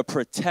 He is a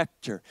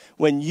protector.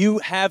 When you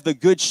have the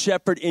good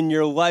shepherd in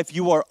your life,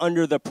 you are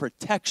under the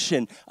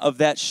protection of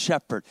that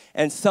shepherd.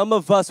 And some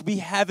of us, we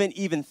haven't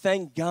even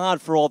thanked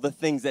God for all the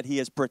things that he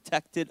has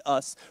protected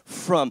us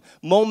from.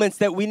 Moments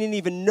that we didn't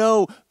even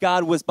know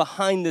God was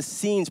behind the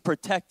scenes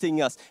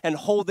protecting us and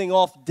holding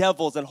off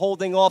devils and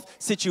holding off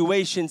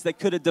situations that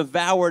could have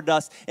devoured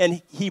us.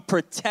 And he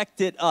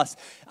protected us.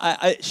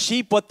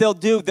 Sheep, what they'll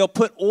do, they'll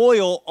put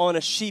oil on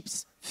a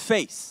sheep's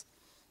face.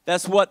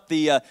 That's what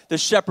the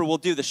shepherd will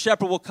do. The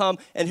shepherd will come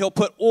and he'll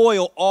put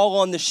oil all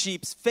on the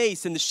sheep's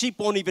face, and the sheep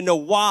won't even know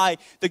why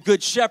the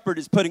good shepherd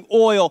is putting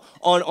oil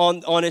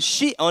on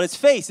his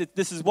face.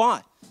 This is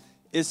why.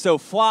 Is so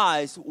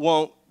flies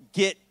won't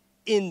get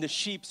in the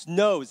sheep's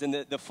nose, and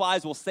the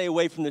flies will stay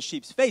away from the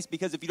sheep's face,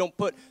 because if you don't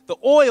put the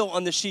oil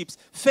on the sheep's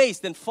face,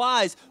 then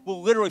flies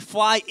will literally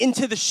fly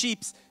into the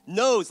sheep's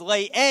nose,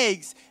 lay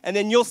eggs, and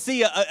then you'll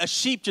see a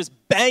sheep just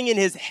banging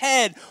his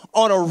head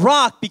on a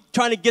rock,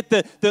 trying to get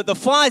the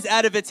flies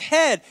out of its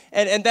head.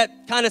 And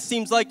that kind of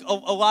seems like a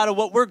lot of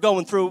what we're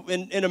going through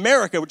in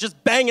America. We're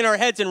just banging our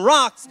heads in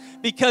rocks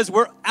because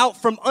we're out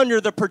from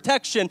under the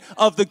protection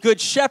of the good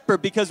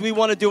shepherd, because we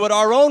want to do it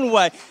our own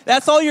way.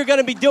 That's all you're going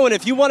to be doing.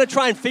 If you want to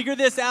try and figure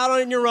this out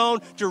on your own,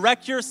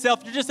 direct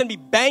yourself, you're just going to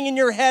be banging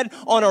your head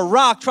on a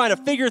rock trying to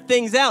figure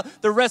things out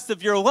the rest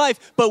of your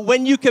life. But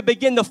when you could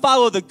begin to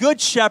follow the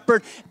good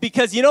shepherd,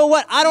 because you know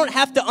what? I don't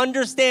have to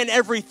understand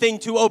everything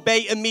to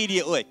obey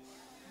immediately.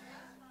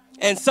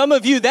 And some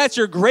of you, that's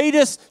your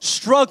greatest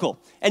struggle.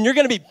 And you're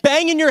going to be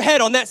banging your head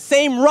on that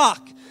same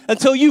rock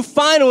until you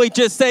finally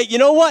just say, you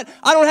know what?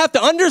 I don't have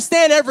to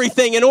understand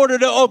everything in order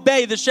to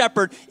obey the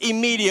shepherd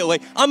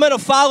immediately. I'm going to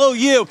follow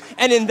you.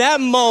 And in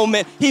that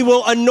moment, he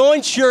will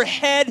anoint your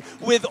head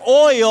with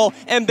oil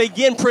and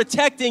begin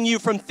protecting you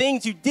from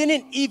things you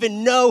didn't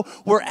even know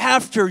were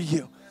after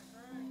you.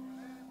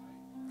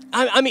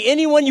 I mean,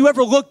 anyone you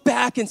ever look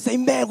back and say,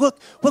 man, look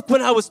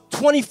when I was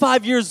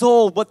 25 years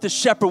old, what the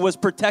shepherd was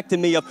protecting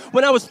me of.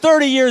 When I was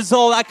 30 years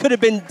old, I could have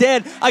been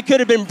dead. I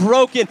could have been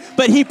broken,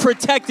 but he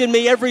protected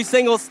me every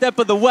single step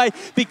of the way,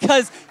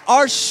 because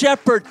our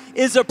shepherd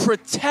is a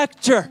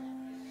protector.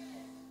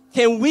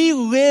 Can we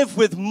live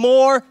with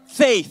more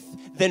faith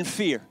than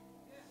fear?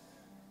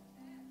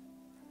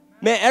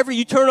 Man,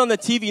 you turn on the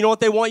TV, you know what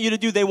they want you to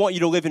do? They want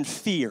you to live in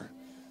fear.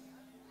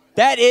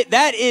 That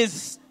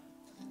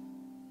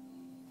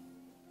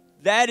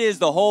is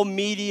the whole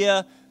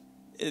media,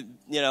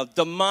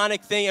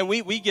 demonic thing. And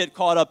we get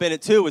caught up in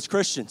it too as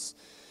Christians.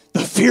 The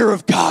fear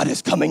of God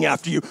is coming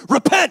after you.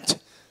 Repent!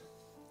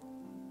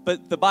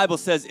 But the Bible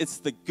says it's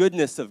the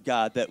goodness of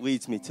God that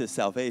leads me to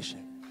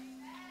salvation.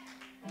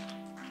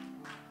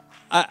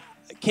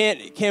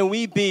 Can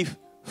we be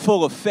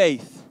full of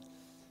faith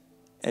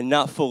and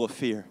not full of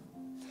fear?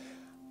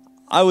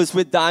 I was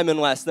with Diamond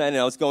last night, and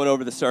I was going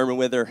over the sermon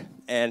with her.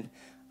 And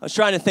I was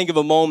trying to think of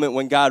a moment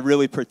when God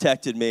really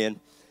protected me. And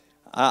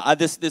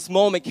this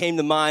moment came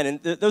to mind,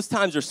 and those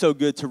times are so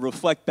good to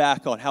reflect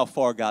back on how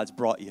far God's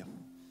brought you.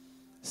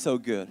 So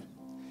good.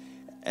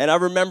 And I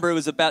remember it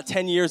was about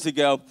 10 years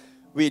ago.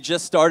 We had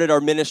just started our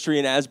ministry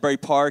in Asbury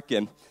Park,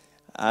 and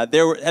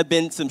there had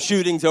been some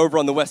shootings over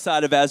on the west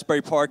side of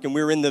Asbury Park, and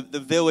we were in the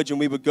village, and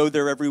we would go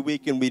there every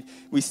week, and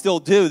we still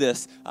do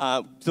this,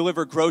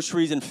 deliver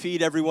groceries and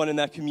feed everyone in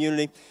that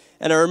community.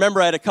 And I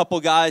remember I had a couple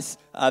guys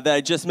that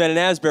I just met in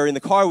Asbury in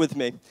the car with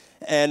me,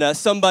 and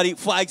somebody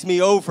flags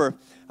me over.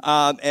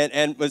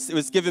 And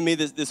was giving me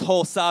this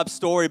whole sob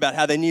story about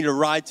how they needed a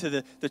ride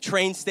to the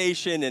train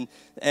station,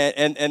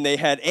 and they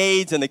had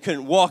AIDS and they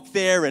couldn't walk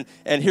there,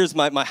 and here's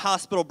my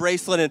hospital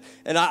bracelet,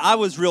 and I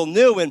was real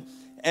new,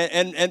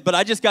 but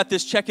I just got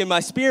this check in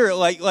my spirit,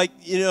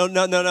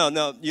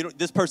 no,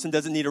 this person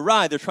doesn't need a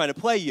ride, they're trying to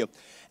play you,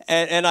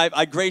 and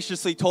I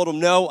graciously told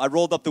them no. I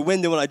rolled up the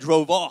window and I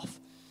drove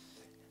off.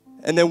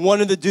 And then one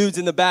of the dudes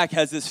in the back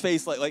has this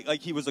face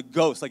like he was a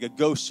ghost, like a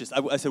ghost.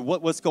 I said,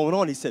 what's going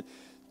on? He said,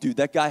 dude,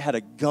 that guy had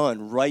a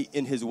gun right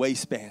in his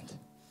waistband.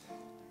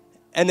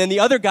 And then the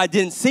other guy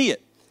didn't see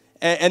it.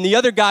 And the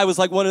other guy was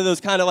like one of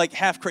those kind of like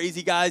half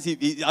crazy guys.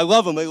 I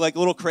love him, like a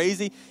little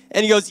crazy.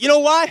 And he goes, you know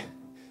why?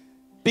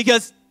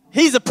 Because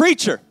he's a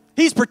preacher.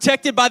 He's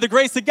protected by the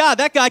grace of God.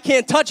 That guy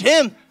can't touch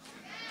him.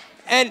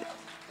 And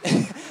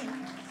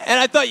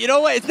I thought, you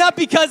know what? It's not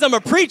because I'm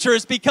a preacher.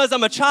 It's because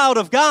I'm a child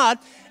of God.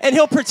 And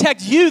he'll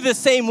protect you the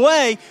same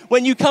way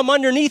when you come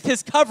underneath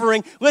his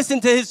covering, listen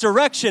to his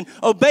direction,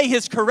 obey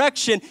his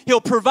correction.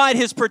 He'll provide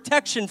his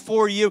protection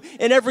for you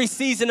in every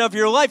season of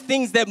your life.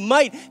 Things that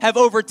might have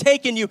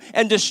overtaken you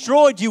and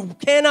destroyed you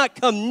cannot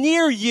come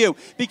near you,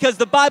 because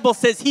the Bible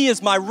says he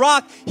is my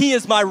rock, he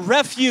is my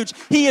refuge,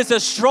 he is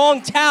a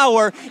strong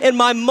tower in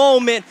my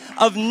moment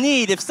of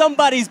need. If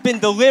somebody's been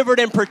delivered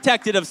and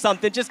protected of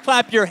something, just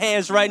clap your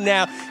hands right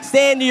now.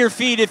 Stand to your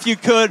feet if you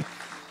could,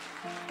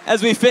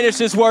 as we finish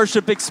this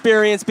worship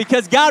experience,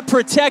 because God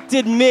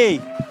protected me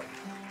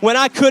when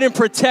I couldn't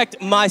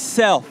protect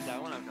myself.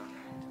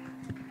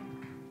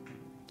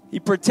 He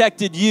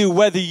protected you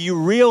whether you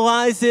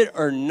realize it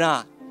or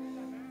not.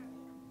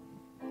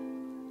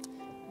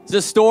 It's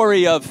a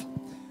story of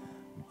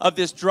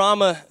this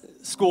drama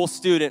school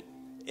student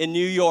in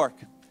New York,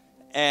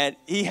 and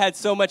he had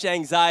so much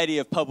anxiety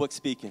of public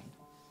speaking.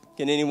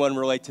 Can anyone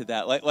relate to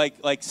that?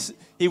 Like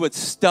he would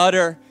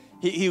stutter.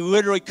 He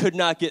literally could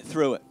not get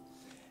through it.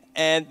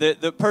 And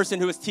the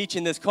person who was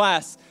teaching this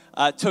class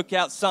took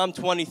out Psalm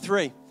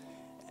 23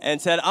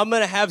 and said, I'm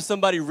going to have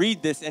somebody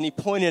read this. And he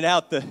pointed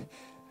out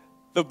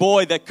the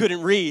boy that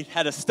couldn't read,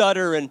 had a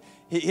stutter, and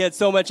he had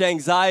so much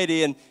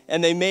anxiety.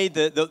 And they made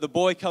the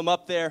boy come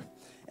up there,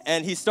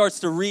 and he starts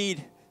to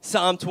read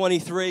Psalm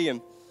 23.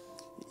 And,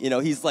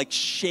 he's like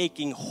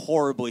shaking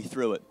horribly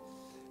through it.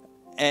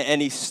 And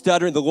he's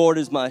stuttering, the Lord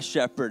is my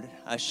shepherd,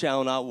 I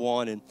shall not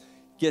want. And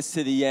gets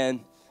to the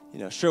end.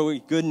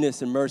 Surely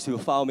goodness and mercy will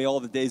follow me all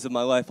the days of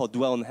my life. I'll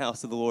dwell in the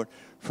house of the Lord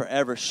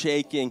forever,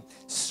 shaking,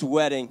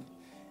 sweating.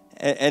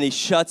 And he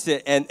shuts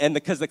it. And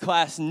because the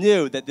class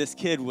knew that this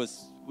kid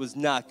was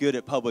not good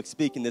at public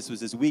speaking, this was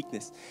his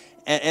weakness.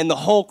 And the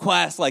whole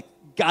class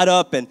got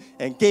up and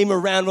gave him a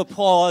round of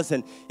applause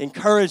and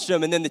encouraged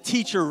him. And then the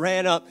teacher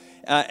ran up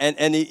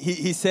and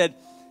he said,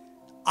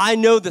 I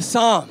know the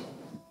psalm,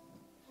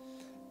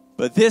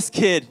 but this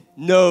kid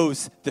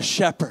knows the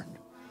shepherd.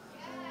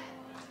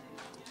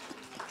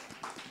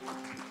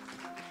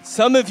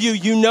 Some of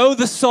you know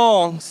the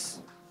songs,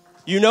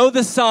 you know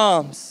the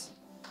Psalms,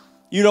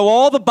 you know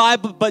all the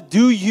Bible, but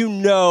do you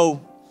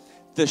know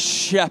the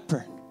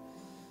shepherd?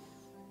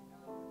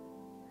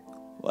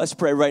 Let's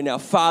pray right now.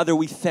 Father,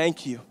 we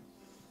thank you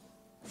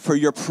for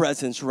your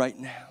presence right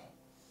now.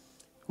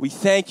 We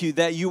thank you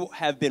that you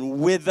have been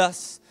with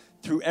us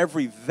through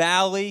every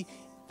valley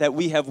that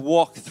we have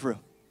walked through.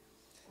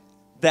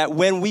 That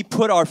when we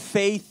put our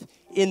faith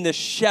in the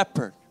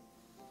shepherd,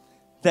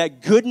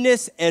 that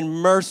goodness and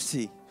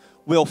mercy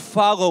will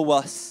follow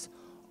us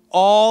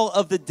all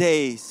of the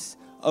days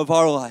of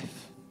our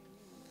life.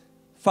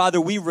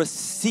 Father, we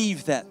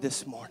receive that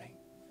this morning.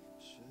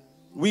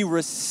 We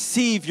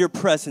receive your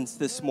presence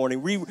this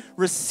morning. We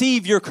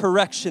receive your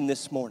correction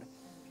this morning.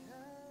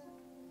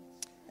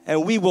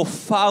 And we will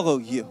follow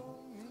you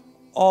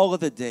all of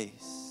the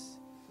days.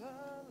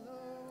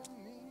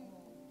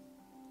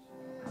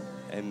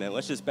 Amen.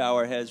 Let's just bow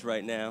our heads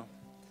right now.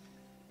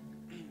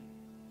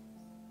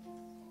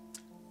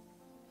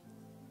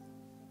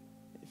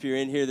 If you're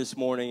in here this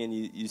morning and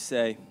you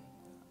say,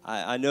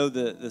 I know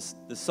the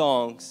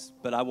songs,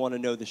 but I want to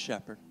know the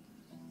shepherd.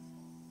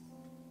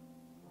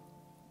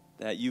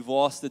 That you've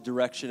lost the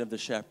direction of the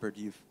shepherd.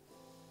 You've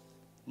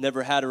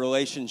never had a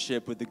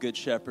relationship with the good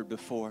shepherd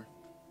before.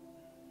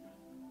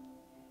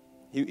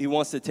 He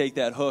wants to take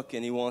that hook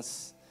and he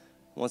wants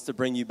to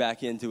bring you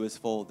back into his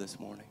fold this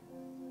morning.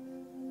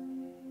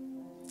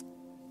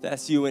 If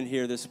that's you in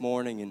here this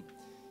morning and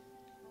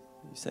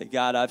you say,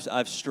 God,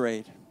 I've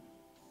strayed.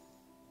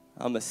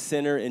 I'm a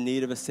sinner in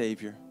need of a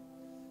Savior.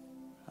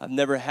 I've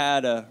never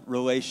had a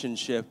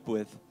relationship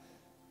with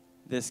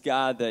this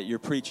God that you're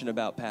preaching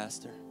about,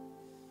 Pastor.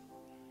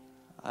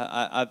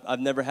 I've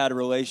never had a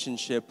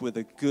relationship with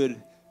a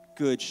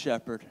good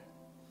shepherd.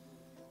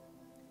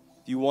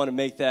 If you want to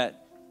make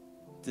that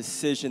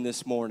decision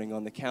this morning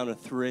on the count of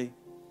 3,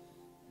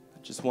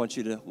 I just want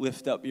you to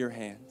lift up your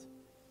hand.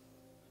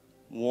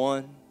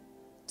 1,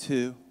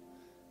 2,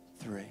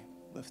 3.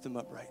 Lift them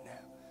up right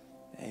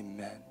now.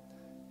 Amen.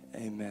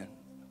 Amen.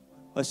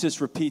 Let's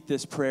just repeat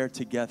this prayer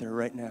together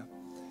right now.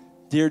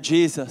 Dear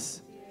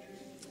Jesus,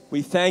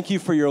 we thank you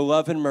for your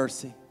love and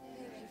mercy,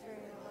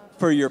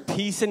 for your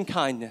peace and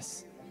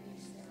kindness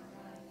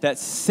that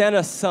sent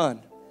a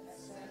son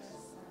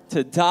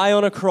to die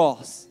on a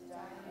cross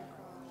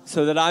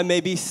so that I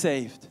may be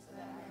saved.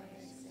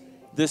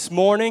 This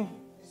morning,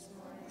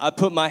 I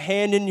put my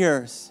hand in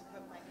yours,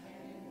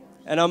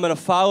 and I'm going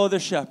to follow the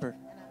shepherd.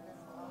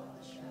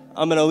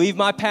 I'm going to leave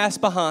my past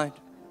behind.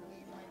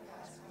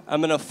 I'm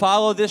going to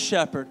follow this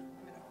shepherd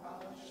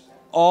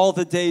all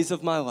the days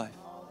of my life.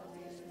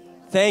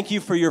 Thank you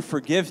for your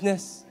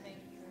forgiveness,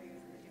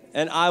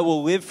 and I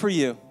will live for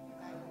you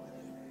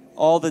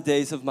all the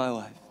days of my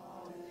life.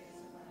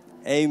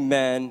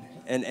 Amen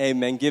and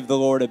amen. Give the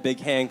Lord a big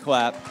hand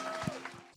clap.